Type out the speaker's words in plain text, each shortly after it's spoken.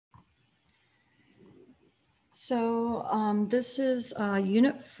So this is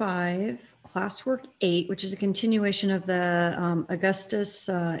Unit 5, Classwork 8, which is a continuation of the Augustus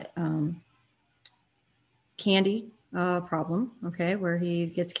candy problem, okay, where he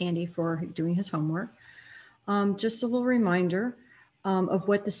gets candy for doing his homework. Just a little reminder of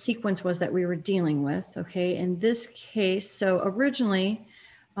what the sequence was that we were dealing with, okay? In this case, so originally,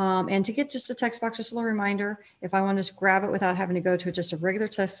 and to get just a text box, just a little reminder, if I want to just grab it without having to go to just a regular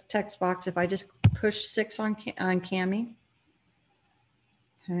text box, if I just push 6 on Cami,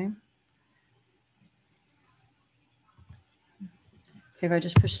 okay. Okay, if I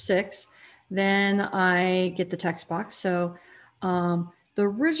just push 6, then I get the text box. So the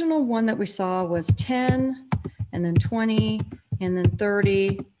original one that we saw was 10, and then 20, and then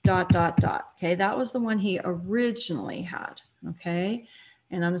 30, ... Okay, that was the one he originally had, okay?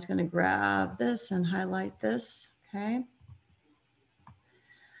 And I'm just gonna grab this and highlight this, okay?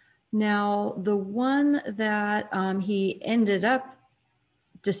 Now, the one that he ended up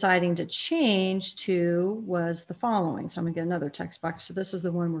deciding to change to was the following. So I'm gonna get another text box. So this is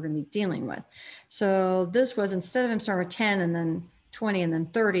the one we're gonna be dealing with. So this was, instead of him starting with 10 and then 20 and then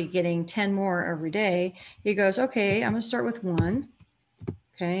 30, getting 10 more every day, he goes, okay, I'm gonna start with 1.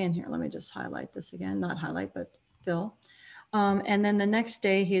 Okay, and here, let me just highlight this again, not highlight, but fill. And then the next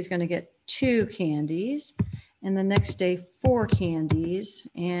day he's gonna get 2 candies, and the next day 4 candies,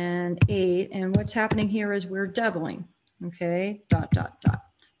 and 8. And what's happening here is we're doubling, okay, ...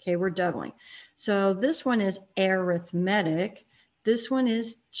 Okay, we're doubling. So this one is arithmetic. This one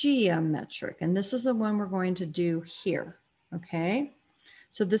is geometric. And this is the one we're going to do here, okay?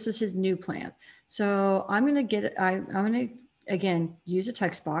 So this is his new plan. So I'm gonna get, I'm gonna, again, use a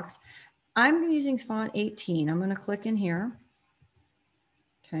text box. I'm using font 18. I'm gonna click in here,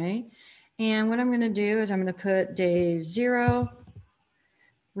 okay? And what I'm gonna do is I'm gonna put day 0,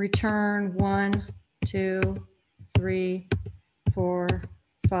 return 1, 2, 3, 4,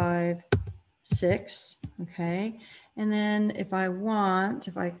 5, 6, okay? And then if I want,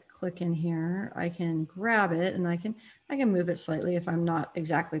 if I click in here, I can grab it and I can move it slightly if I'm not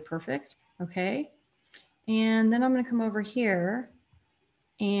exactly perfect, okay? And then I'm gonna come over here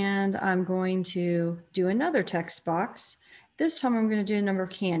and I'm going to do another text box. This time I'm gonna do a number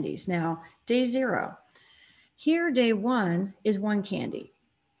of candies. Now, day 0. Here, day 1 is 1 candy,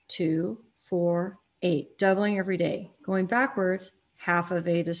 2, 4, 8, doubling every day. Going backwards, half of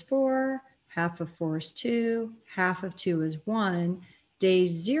 8 is 4, half of 4 is 2, half of 2 is 1. Day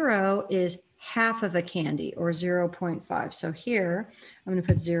 0 is half of a candy, or 0.5. So here, I'm gonna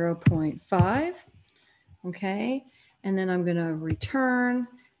put 0.5, okay? And then I'm gonna return,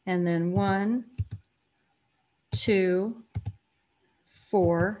 and then 1, 2,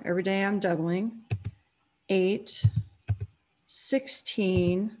 4, every day I'm doubling, 8,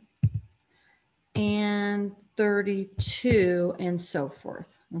 16, and 32, and so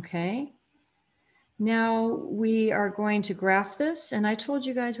forth, okay? Now we are going to graph this, and I told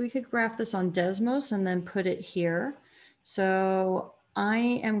you guys we could graph this on Desmos and then put it here. So I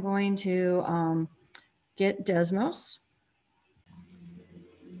am going to get Desmos.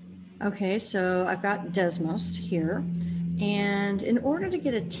 Okay, so I've got Desmos here. And in order to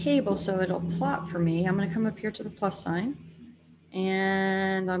get a table so it'll plot for me, I'm gonna come up here to the plus sign,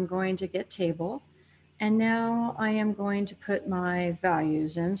 and I'm going to get table. And now I am going to put my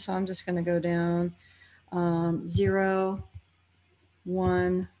values in. So I'm just gonna go down 0,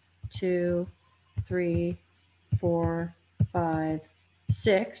 1, 2, 3, 4, 5,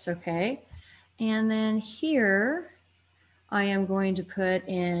 6, okay? And then here, I am going to put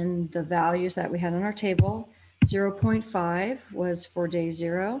in the values that we had on our table. 0.5 was for day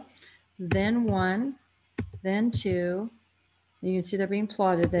 0, then 1, then 2, you can see they're being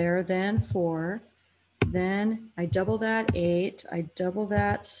plotted there, then 4, then I double that 8, I double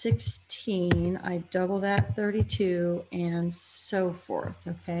that 16, I double that 32, and so forth,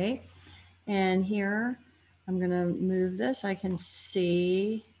 okay? And here, I'm gonna move this, I can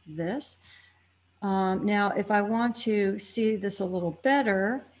see this. Now, if I want to see this a little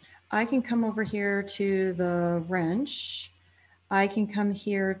better, I can come over here to the wrench. I can come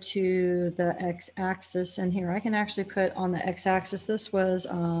here to the x-axis, and here I can actually put on the x-axis, this was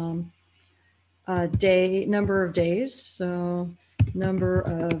number of days. So number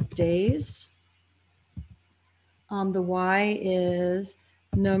of days. The y is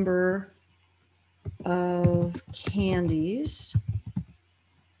number of candies.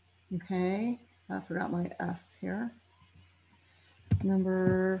 Okay, I forgot my F here.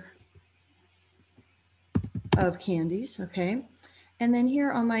 Number of candies, okay. And then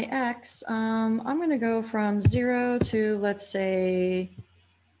here on my X, I'm gonna go from 0 to, let's say,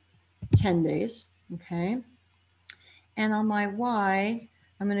 10 days, okay. And on my Y,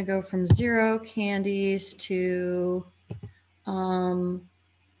 I'm going to go from 0 candies to,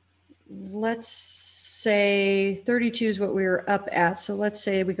 let's say 32 is what we were up at. So let's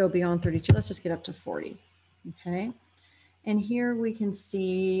say we go beyond 32. Let's just get up to 40. Okay. And here we can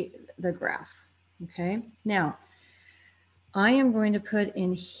see the graph. Okay. Now, I am going to put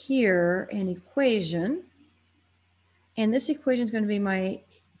in here an equation. And this equation is going to be my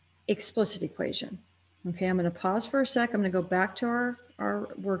explicit equation. Okay, I'm going to pause for a sec. I'm going to go back to our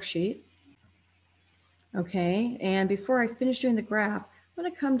worksheet. Okay, and before I finish doing the graph, I'm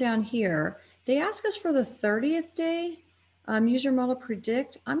going to come down here. They ask us for the 30th day, user model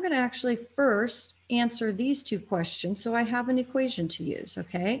predict. I'm going to actually first answer these two questions so I have an equation to use,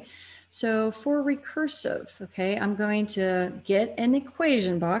 okay? So for recursive, okay, I'm going to get an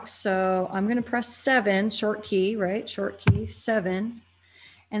equation box. So I'm going to press 7, short key, right? Short key, 7.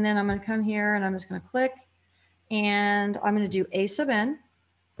 And then I'm going to come here and I'm just going to click and I'm going to do A sub n.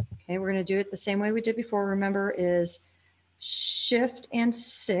 Okay, we're going to do it the same way we did before. Remember is shift and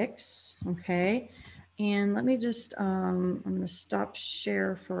 6. Okay, and let me just, I'm going to stop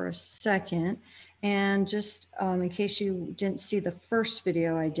share for a second. And just in case you didn't see the first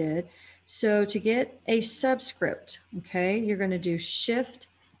video I did. So to get a subscript, okay, you're going to do shift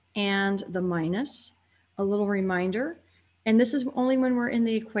and the minus. A little reminder. And this is only when we're in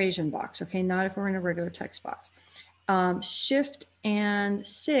the equation box, okay, not if we're in a regular text box. Shift and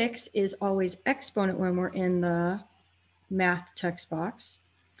 6 is always exponent when we're in the math text box.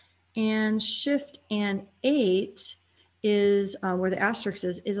 And shift and 8 is where the asterisk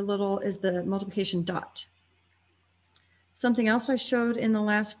is the multiplication dot. Something else I showed in the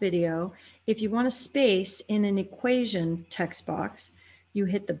last video, if you want a space in an equation text box, you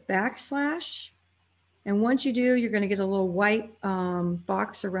hit the backslash. And once you do, you're going to get a little white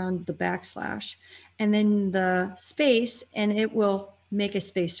box around the backslash and then the space, and it will make a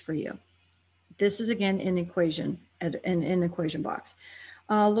space for you. This is again an equation, an equation box.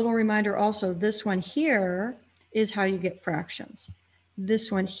 A little reminder also, this one here is how you get fractions.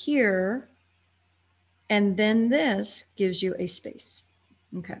 This one here, and then this gives you a space.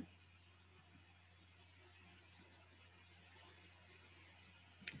 Okay.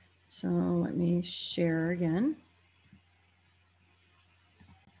 So let me share again.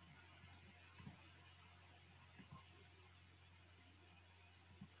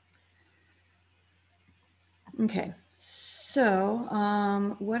 Okay, so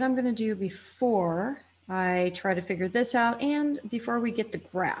what I'm going to do before I try to figure this out and before we get the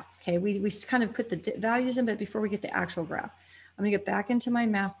graph, okay, we kind of put the values in, but before we get the actual graph, I'm going to get back into my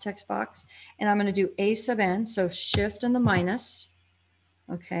math text box and I'm going to do A sub n, so shift and the minus,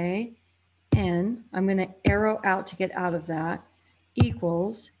 okay, n, I'm going to arrow out to get out of that,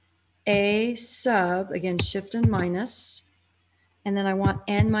 equals A sub, again, shift and minus, and then I want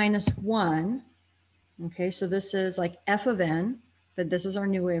n minus 1. Okay, so this is like f of n, but this is our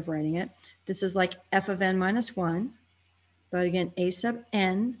new way of writing it. This is like f of n minus 1, but again, a sub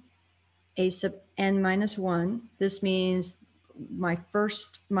n minus 1. This means my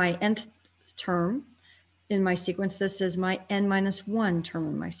nth term in my sequence. This is my n minus 1 term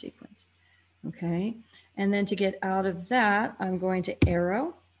in my sequence. Okay, and then to get out of that, I'm going to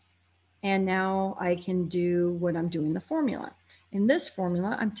arrow, and now I can do what I'm doing the formula. In this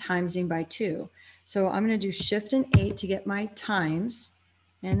formula, I'm timesing by 2. So I'm going to do shift and 8 to get my times,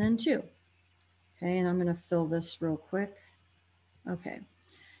 and then 2. Okay, and I'm going to fill this real quick. Okay.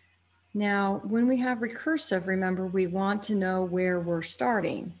 Now, when we have recursive, remember, we want to know where we're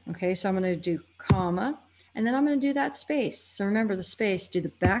starting. Okay, so I'm going to do comma, and then I'm going to do that space. So remember the space, do the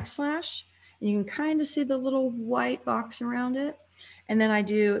backslash, and you can kind of see the little white box around it. And then I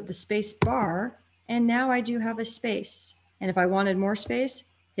do the space bar, and now I do have a space. And if I wanted more space,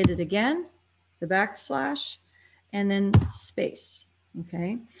 hit it again, the backslash, and then space,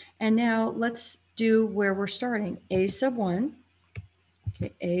 okay? And now let's do where we're starting, A sub 1,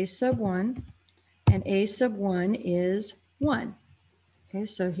 okay, A sub 1, and A sub 1 is 1. Okay,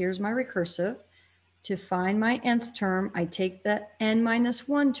 so here's my recursive. To find my nth term, I take the n minus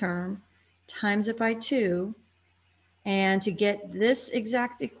 1 term, times it by 2, and to get this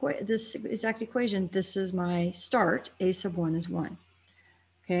exact equation, this is my start. A sub 1 is 1.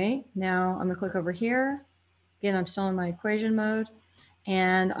 Okay, now I'm going to click over here. Again, I'm still in my equation mode,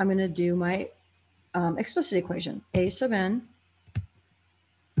 and I'm going to do my explicit equation. A sub n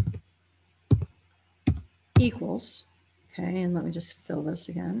equals, okay, and let me just fill this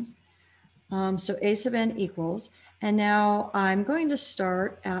again. So A sub n equals, and now I'm going to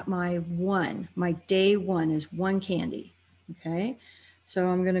start at my 1. My day 1 is 1 candy, okay? So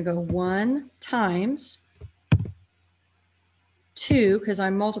I'm going to go 1 times 2 because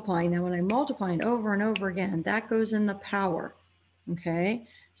I'm multiplying. Now when I'm multiplying over and over again, that goes in the power. Okay,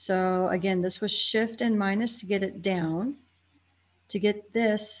 so again, this was shift and minus to get it down. To get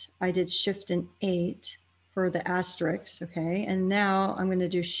this, I did shift and 8 for the asterisk, okay? And now I'm going to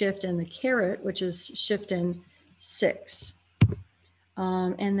do shift and the caret, which is shift and 6.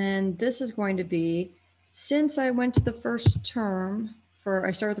 And then this is going to be, since I went to the first term,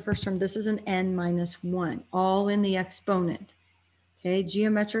 I started the first term, this is an n minus 1, all in the exponent. Okay,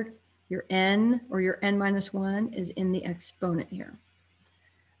 geometric, your n or your n minus 1 is in the exponent here.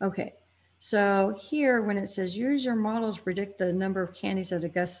 Okay, so here when it says use your model to predict the number of candies that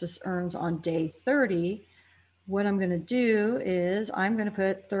Augustus earns on day 30, what I'm going to do is I'm going to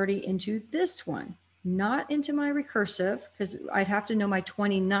put 30 into this one, not into my recursive, because I'd have to know my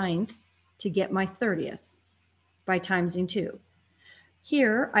 29th to get my 30th by timesing 2.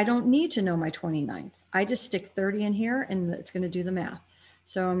 Here, I don't need to know my 29th. I just stick 30 in here and it's going to do the math.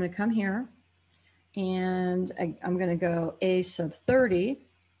 So I'm going to come here and I'm going to go a sub 30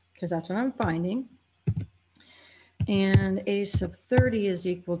 because that's what I'm finding. And a sub 30 is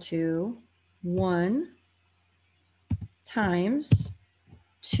equal to 1 times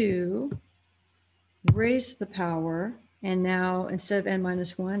 2 raised to the power. And now instead of n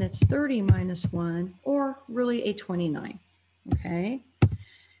minus 1, it's 30 minus 1, or really a 29. Okay.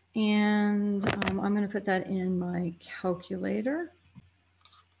 And I'm going to put that in my calculator.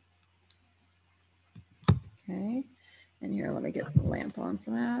 Okay. And here, let me get the lamp on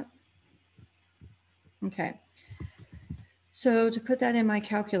for that. Okay. So to put that in my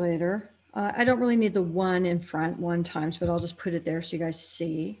calculator, I don't really need the 1 in front 1 times, but I'll just put it there so you guys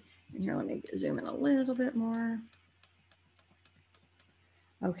see. And here, let me zoom in a little bit more.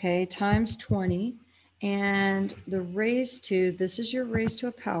 Okay, times 20. And the raised to, this is your raised to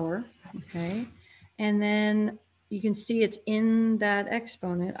a power. Okay. And then you can see it's in that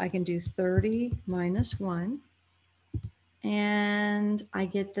exponent. I can do 30 minus 1. And I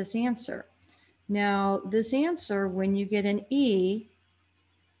get this answer. Now, this answer, when you get an E,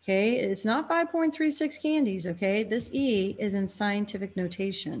 okay, it's not 5.36 candies, okay? This E is in scientific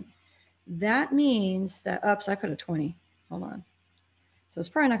notation. That means that, oops, I put a 20. Hold on. So it's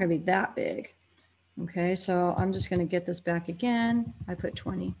probably not going to be that big. Okay, so I'm just going to get this back again. I put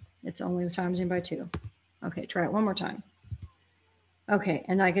 20. It's only timesing by 2. Okay, try it one more time. Okay,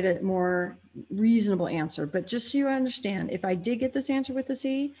 and I get a more reasonable answer. But just so you understand, if I did get this answer with this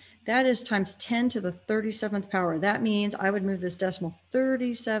E, that is times 10 to the 37th power. That means I would move this decimal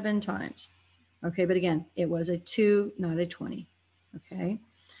 37 times. Okay, but again, it was a 2, not a 20. Okay,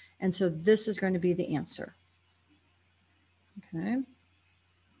 and so this is going to be the answer. Okay.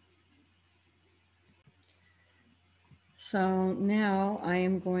 So now I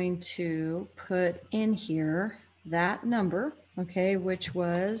am going to put in here that number, okay, which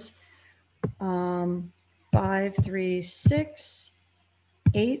was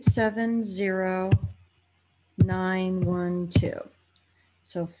 536,870,912.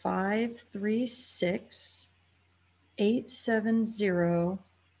 So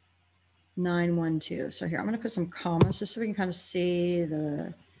 536,870,912. So here, I'm going to put some commas just so we can kind of see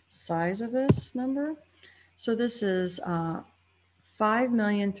the size of this number. So this is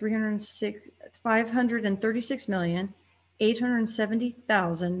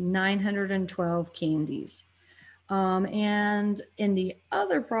 536,870,912 candies. And in the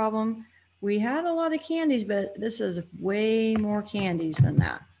other problem, we had a lot of candies, but this is way more candies than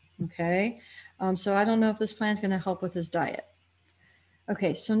that. Okay. So I don't know if this plan is going to help with his diet.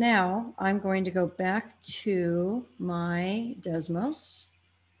 Okay. So now I'm going to go back to my Desmos.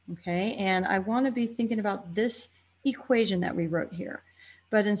 Okay, and I want to be thinking about this equation that we wrote here.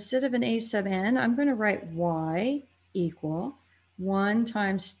 But instead of an a sub n, I'm going to write y equal 1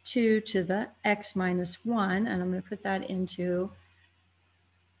 times 2 to the x minus 1, and I'm going to put that into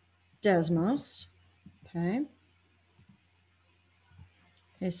Desmos. Okay.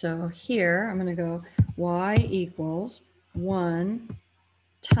 Okay, so here I'm going to go y equals 1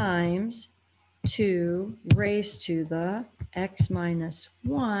 times 2 raised to the x minus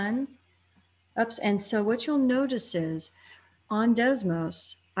 1. Oops, and so what you'll notice is on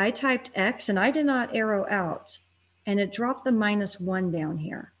Desmos, I typed x and I did not arrow out, and it dropped the minus 1 down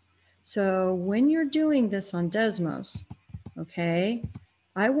here. So when you're doing this on Desmos, okay,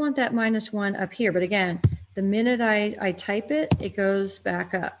 I want that minus 1 up here. But again, the minute I type it, it goes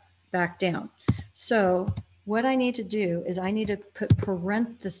back up, back down. So what I need to do is I need to put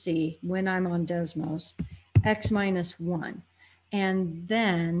parenthesis when I'm on Desmos, x minus 1. And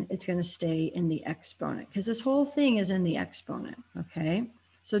then it's going to stay in the exponent because this whole thing is in the exponent. Okay.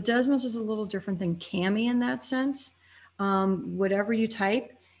 So Desmos is a little different than Cami in that sense. whatever you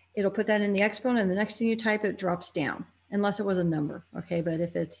type, it'll put that in the exponent, and the next thing you type, it drops down, unless it was a number. Okay, but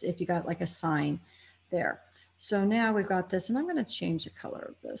if you got like a sign there. So now we've got this, and I'm going to change the color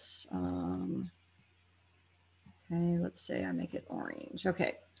of this. Okay, let's say I make it orange.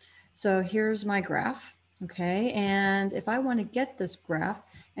 Okay, so here's my graph. Okay, and if I want to get this graph,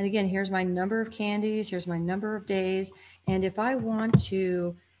 and again, here's my number of candies, here's my number of days, and if I want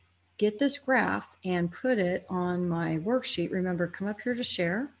to get this graph and put it on my worksheet, remember, come up here to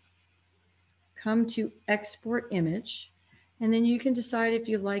share, come to export image, and then you can decide if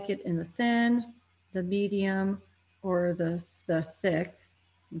you like it in the thin, the medium, or the thick.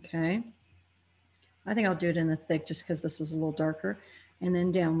 Okay, I think I'll do it in the thick just because this is a little darker, and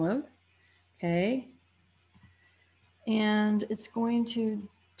then download. Okay, and it's going to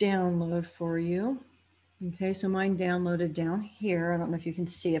download for you. Okay, so mine downloaded down here. I don't know if you can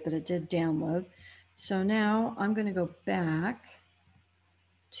see it, but it did download. So now I'm going to go back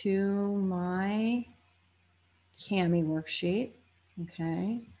to my Cami worksheet.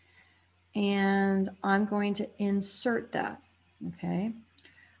 Okay, and I'm going to insert that. Okay,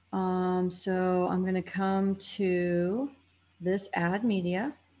 so I'm going to come to this add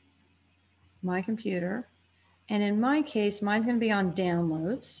media, my computer, and in my case, mine's going to be on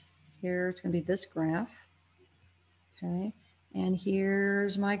downloads. Here it's going to be this graph. Okay, and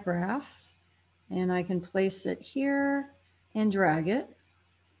here's my graph, and I can place it here and drag it.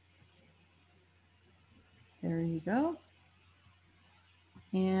 There you go.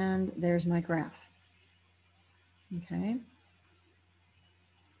 And there's my graph. Okay.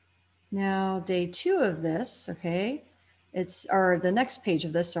 Now, day 2 of this, okay, or the next page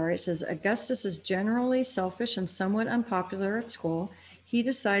of this, sorry, it says Augustus is generally selfish and somewhat unpopular at school. He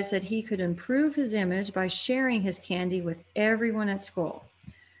decides that he could improve his image by sharing his candy with everyone at school.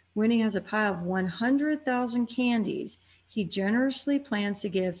 When he has a pile of 100,000 candies, he generously plans to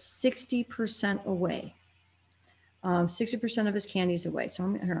give 60% away. 60% of his candies away. So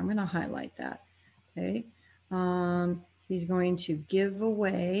I'm going to highlight that. Okay. He's going to give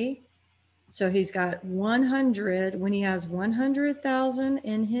away. So he's got 100. When he has 100,000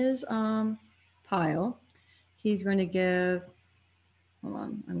 in his pile, he's going to give. Hold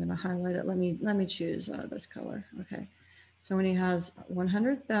on, I'm going to highlight it. Let me choose this color. Okay. So when he has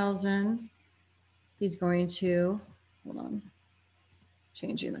 100,000, he's going to. Hold on.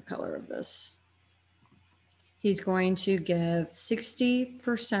 Changing the color of this. He's going to give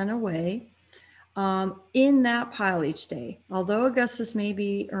 60% away in that pile each day. Although Augustus may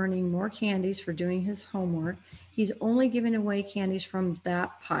be earning more candies for doing his homework, he's only giving away candies from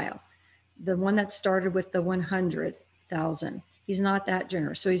that pile, the one that started with the 100,000. He's not that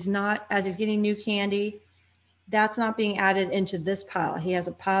generous. So he's not, as he's getting new candy, that's not being added into this pile. He has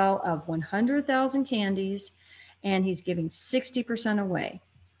a pile of 100,000 candies, and he's giving 60% away.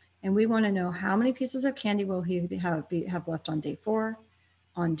 And we want to know how many pieces of candy will he have left on day 4,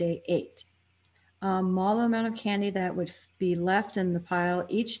 on day 8. Small amount of candy that would be left in the pile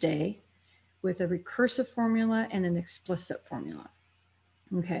each day with a recursive formula and an explicit formula.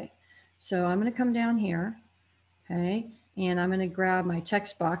 Okay, so I'm going to come down here, okay, and I'm going to grab my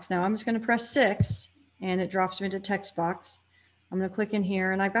text box. Now I'm just going to press 6, and it drops me to text box. I'm going to click in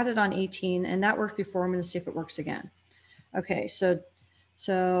here, and I've got it on 18, and that worked before. I'm going to see if it works again. Okay, so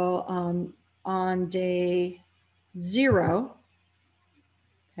on day 0,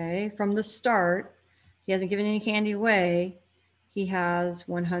 okay, from the start, he hasn't given any candy away. He has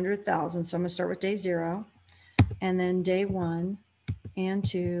 100,000. So I'm going to start with day 0, and then day 1 and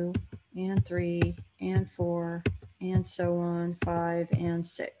 2 and 3 and 4 and so on, 5 and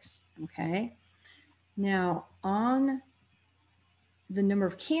 6. Okay. Now on the number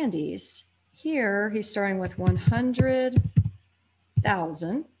of candies, here he's starting with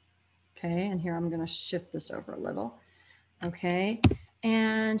 100,000. Okay, and here I'm going to shift this over a little. Okay,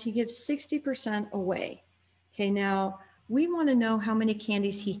 and he gives 60% away. Okay, now we want to know how many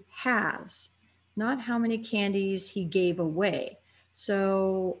candies he has, not how many candies he gave away.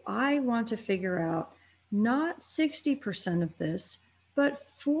 So I want to figure out not 60% of this, but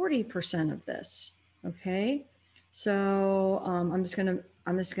 40% of this. Okay, so I'm just going to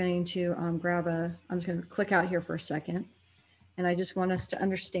click out here for a second, and I just want us to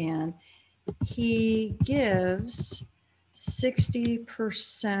understand. He gives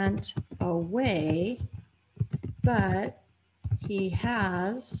 60% away, but he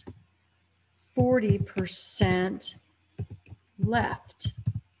has 40% left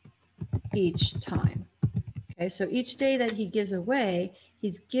each time. Okay, so each day that he gives away,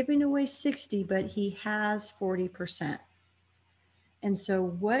 he's giving away 60, but he has 40%. And so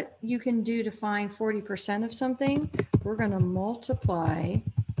what you can do to find 40% of something, we're going to multiply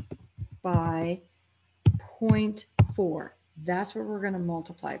by 0.4. That's what we're going to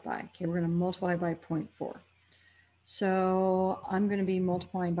multiply by. Okay, we're going to multiply by 0.4. So I'm going to be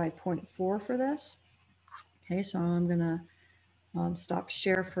multiplying by 0.4 for this. Okay, so I'm going to stop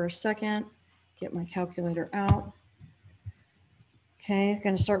share for a second, get my calculator out. Okay, I'm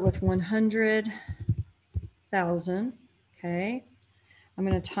going to start with 100,000. Okay, I'm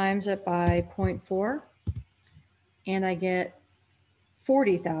going to times it by 0.4, and I get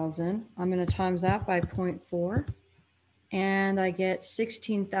 40,000. I'm going to times that by 0.4, and I get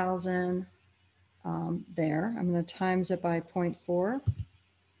 16,000 there. I'm going to times it by 0.4,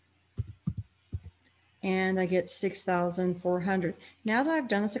 and I get 6,400. Now that I've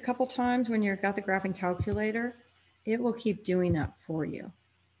done this a couple times, when you've got the graphing calculator, it will keep doing that for you.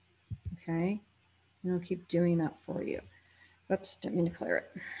 Okay, it'll keep doing that for you. Oops, didn't mean to clear it.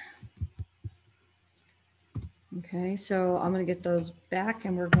 Okay, so I'm going to get those back,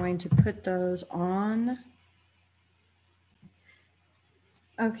 and we're going to put those on.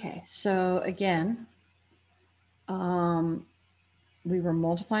 Okay, so again, we were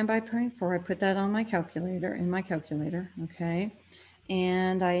multiplying by 0.4. I put that on my calculator, okay?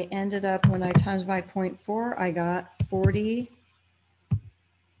 And I ended up, when I times by 0.4, I got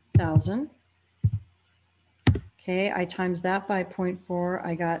 40,000. Okay, I times that by 0.4,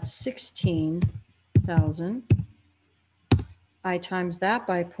 I got 16,000. I times that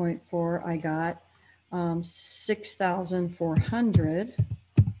by 0.4, I got 6,400.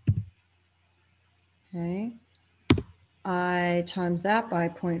 Okay. I times that by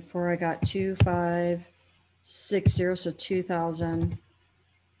 0.4, I got 2,560, so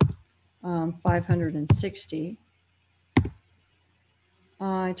 2,560.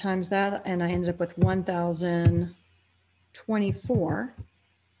 I times that, and I ended up with 1,024.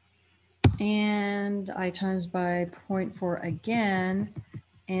 And I times by 0.4 again,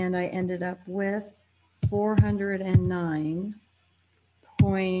 and I ended up with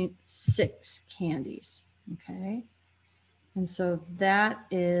 409.6 candies. Okay. And so that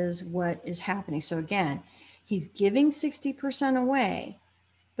is what is happening. So again, he's giving 60% away,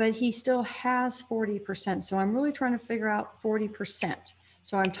 but he still has 40%. So I'm really trying to figure out 40%.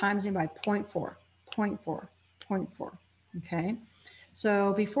 So I'm timesing by 0.4, 0.4, 0.4. Okay.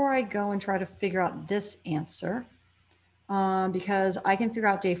 So before I go and try to figure out this answer, because I can figure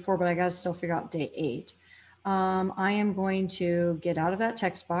out day 4, but I got to still figure out day 8. I am going to get out of that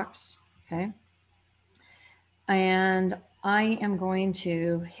text box. Okay. And I am going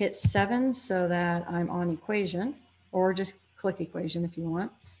to hit 7 so that I'm on equation, or just click equation if you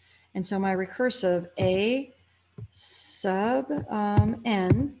want. And so my recursive A sub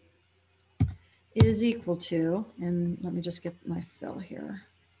n is equal to, and let me just get my fill here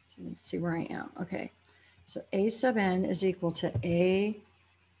so you can see where I am. Okay, so A sub n is equal to A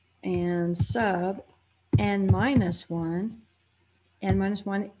and sub n minus 1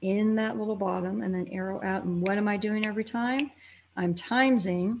 in that little bottom, and then arrow out. And what am I doing every time? I'm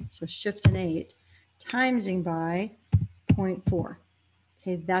timesing, so shift and 8, timesing by 0.4.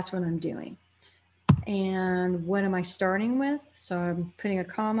 Okay, that's what I'm doing. And what am I starting with? So I'm putting a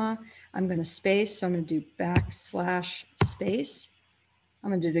comma. I'm going to space, so I'm going to do backslash space. I'm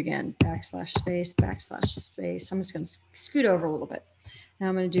going to do it again, backslash space, backslash space. I'm just going to scoot over a little bit. Now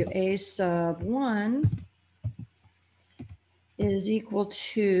I'm going to do A sub 1 is equal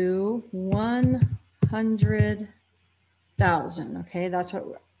to 100,000. Okay, that's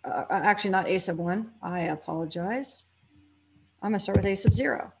what, actually not A sub 1. I apologize. I'm going to start with A sub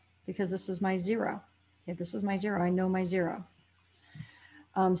 0 because this is my 0. Okay, this is my 0. I know my 0.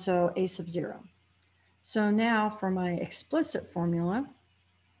 So A sub 0. So now for my explicit formula,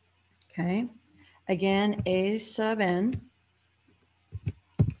 okay, again, A sub n.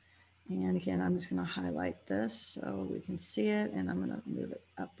 And again, I'm just going to highlight this so we can see it, and I'm going to move it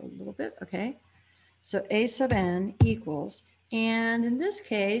up a little bit. Okay, so A sub n equals, and in this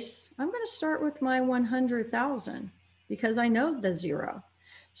case, I'm going to start with my 100,000 because I know the 0.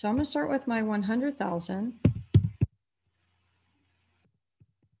 So I'm going to start with my 100,000.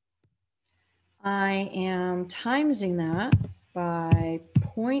 I am timesing that by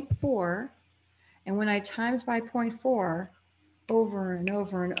 0.4. And when I times by 0.4 over and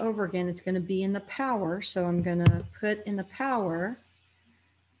over and over again, it's going to be in the power. So I'm going to put in the power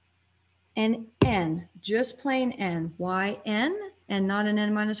and n, just plain n. Why n and not an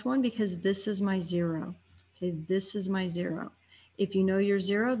n minus 1? Because this is my 0. Okay, this is my 0. If you know your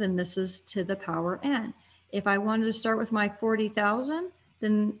 0, then this is to the power n. If I wanted to start with my 40,000,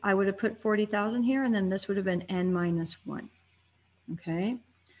 then I would have put 40,000 here, and then this would have been n minus 1. Okay,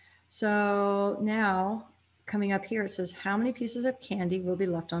 so now coming up here, it says how many pieces of candy will be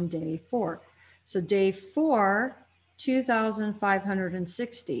left on day 4. So day 4,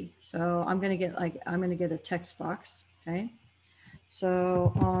 2,560. So I'm going to get a text box. Okay.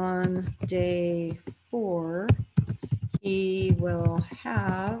 So on day 4, he will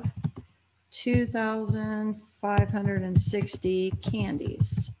have 2,560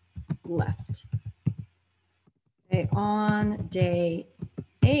 candies left. Okay, on day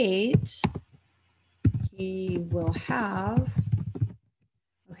 8, he will have,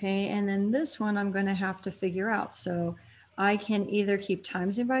 okay, and then this one I'm going to have to figure out. So I can either keep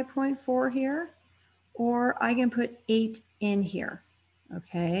timesing by 0.4 here, or I can put 8 in here.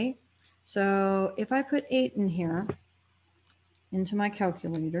 Okay, so if I put 8 in here into my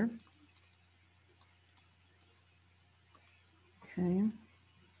calculator, okay,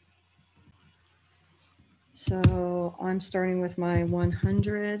 so I'm starting with my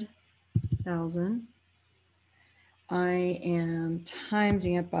 100,000. I am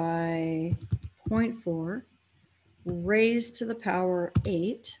timesing it by 0.4, raised to the power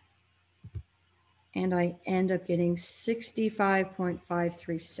 8, and I end up getting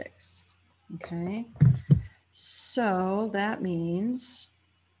 65.536. Okay, so that means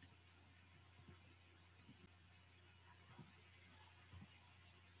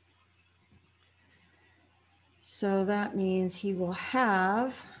he will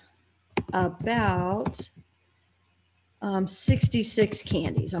have about 66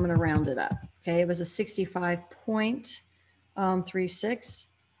 candies. I'm going to round it up. Okay, it was a 65.36.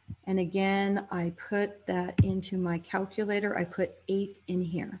 And again, I put that into my calculator. I put 8 in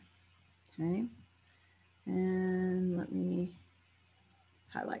here. Okay, and let me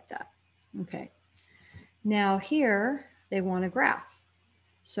highlight that. Okay, now here they want a graph.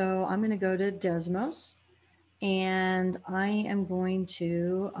 So I'm going to go to Desmos, and I am going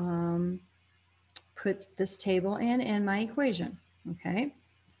to put this table in my equation. Okay,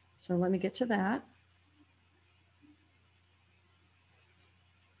 so let me get to that.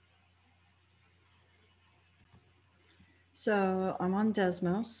 So I'm on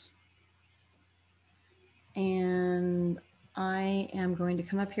Desmos, and I am going to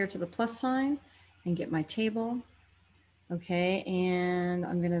come up here to the plus sign and get my table. Okay, and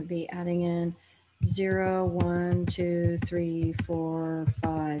I'm going to be adding in 0, 1, 2, 3, 4,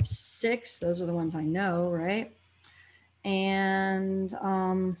 5, 6. Those are the ones I know, right? And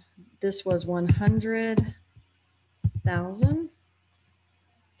this was 100,000.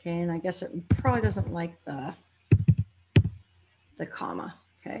 Okay, and I guess it probably doesn't like the comma.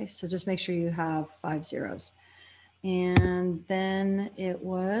 Okay, so just make sure you have 5 zeros. And then it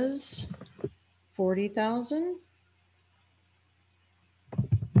was 40,000.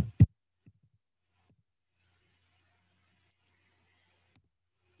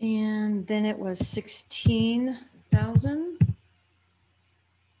 And then it was 16,000.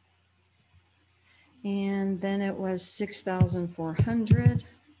 And then it was 6,400.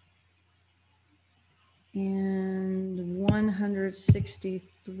 And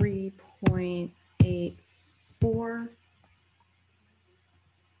 163.84.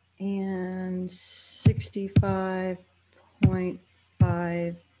 And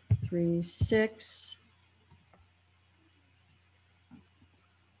 65.536.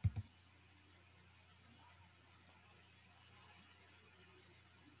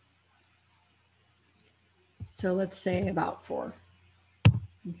 So let's say about 4.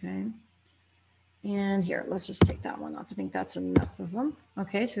 Okay. And here, let's just take that one off. I think that's enough of them.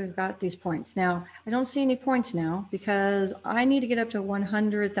 Okay, so we've got these points. Now, I don't see any points now because I need to get up to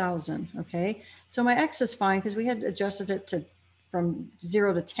 100,000. Okay, so my X is fine because we had adjusted it to from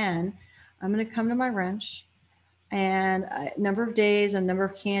 0 to 10. I'm going to come to my wrench and number of days and number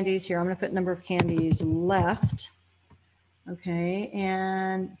of candies here. I'm going to put number of candies left. Okay,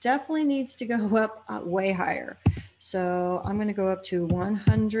 and definitely needs to go up way higher. So I'm going to go up to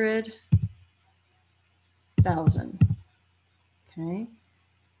 100,000. Okay.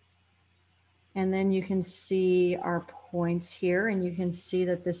 And then you can see our points here, and you can see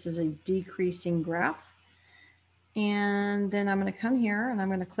that this is a decreasing graph. And then I'm going to come here and I'm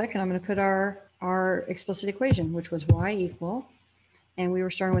going to click and I'm going to put our explicit equation, which was y equal, and we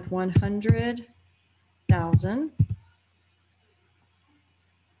were starting with 100,000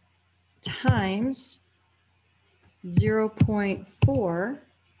 times 0.4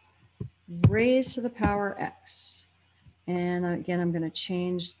 raised to the power x. And again, I'm going to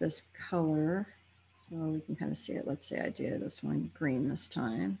change this color so we can kind of see it. Let's say I do this one green this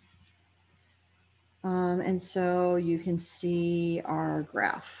time. And so you can see our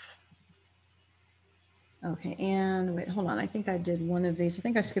graph. Okay, and wait, hold on. I think I did one of these. I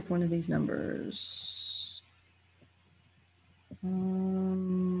think I skipped one of these numbers.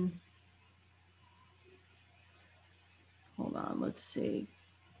 Hold on, let's see.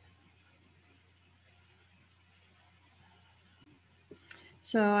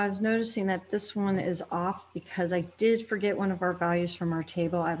 So I was noticing that this one is off because I did forget one of our values from our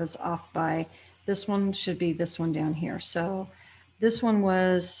table. I was off by, this one should be this one down here. So this one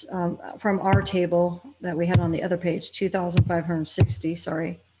was from our table that we had on the other page, 2,560,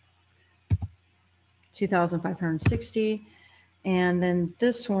 sorry. 2,560. And then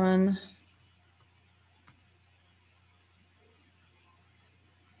this one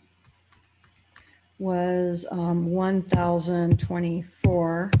was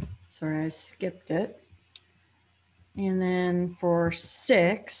 1,024. Sorry, I skipped it. And then for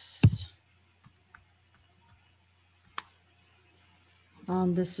 6,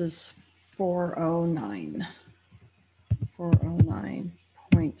 this is 409.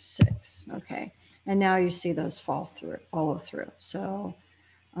 409.6. Okay. And now you see those follow through. So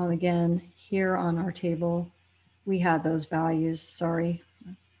again, here on our table, we had those values. Sorry,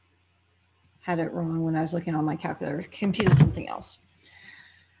 had it wrong when I was looking on my calculator, computed something else.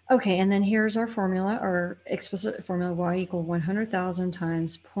 Okay, and then here's our formula, our explicit formula, y equal 100,000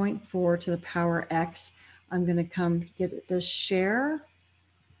 times 0.4 to the power x. I'm going to come get this share,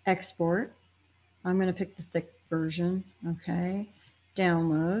 export. I'm going to pick the thick version, okay,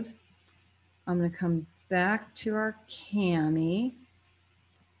 download. I'm going to come back to our Cami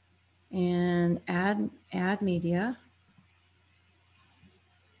and add media.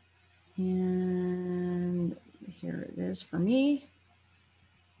 And here it is for me.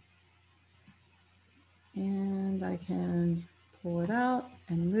 And I can pull it out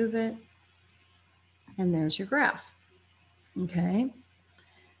and move it. And there's your graph. Okay.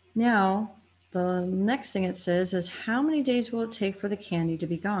 Now, the next thing it says is how many days will it take for the candy to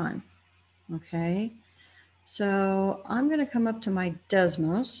be gone? Okay. So I'm going to come up to my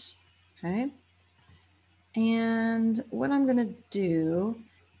Desmos. Okay. And what I'm going to do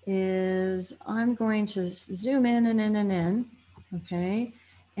is I'm going to zoom in and in and in. Okay.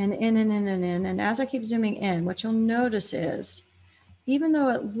 And in and in and in. And as I keep zooming in, what you'll notice is even though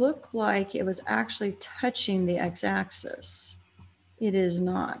it looked like it was actually touching the x-axis, it is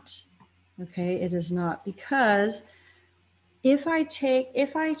not. Okay, it is not, because if I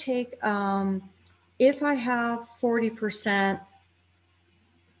have 40%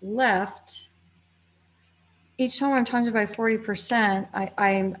 left, each time I'm times it by 40%,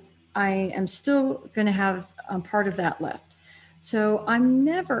 I am still going to have part of that left. So I'm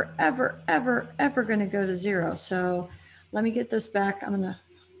never, ever, ever, ever going to go to 0. So let me get this back. I'm going to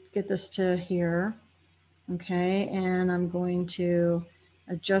get this to here. Okay, and I'm going to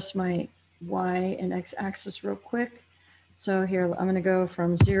adjust my y and x axis real quick. So here, I'm going to go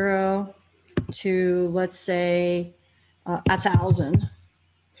from 0 to, let's say, 1,000.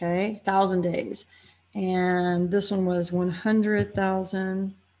 Okay, 1,000 days. And this one was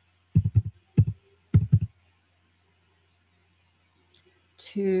 100,000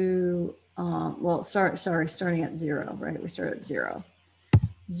 to, well, sorry, starting at 0, right? We start at 0.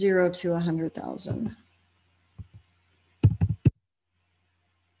 0 to 100,000.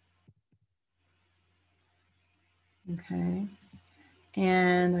 Okay,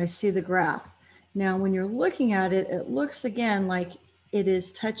 and I see the graph. Now, when you're looking at it, it looks again like it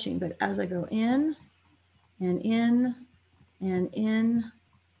is touching, but as I go in and in and in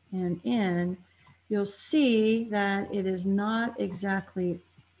and in, you'll see that it is not exactly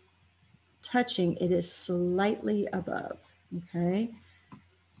touching, it is slightly above, okay?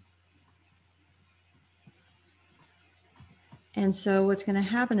 And so what's going to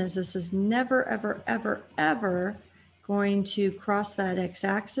happen is this is never, ever, ever, ever going to cross that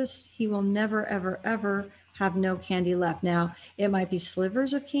x-axis. He will never, ever, ever have no candy left. Now, it might be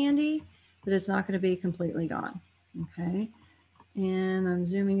slivers of candy, but it's not going to be completely gone. Okay. And I'm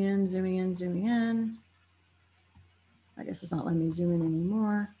zooming in, zooming in, zooming in. I guess it's not letting me zoom in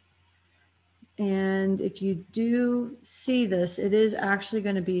anymore. And if you do see this, it is actually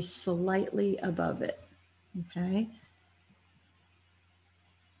going to be slightly above it. Okay.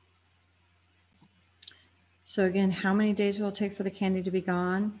 So again, how many days will it take for the candy to be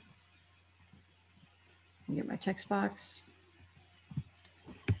gone? I'll get my text box.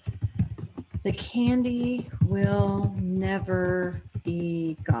 The candy will never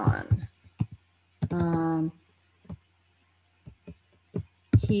be gone.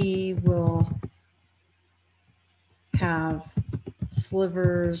 He will have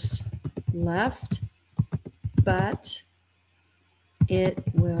slivers left, but it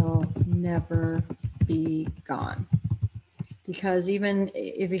will never be gone because even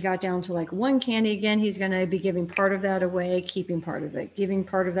if he got down to like one candy again, he's going to be giving part of that away, keeping part of it, giving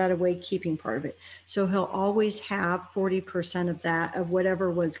part of that away, keeping part of it. So he'll always have 40% of that, of whatever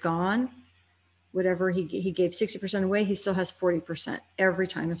was gone. Whatever he gave 60% away, he still has 40%. Every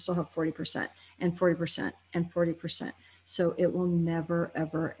time he'll still have 40% and 40% and 40%. So it will never,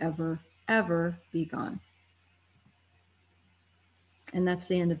 ever, ever, ever be gone. And that's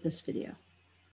the end of this video.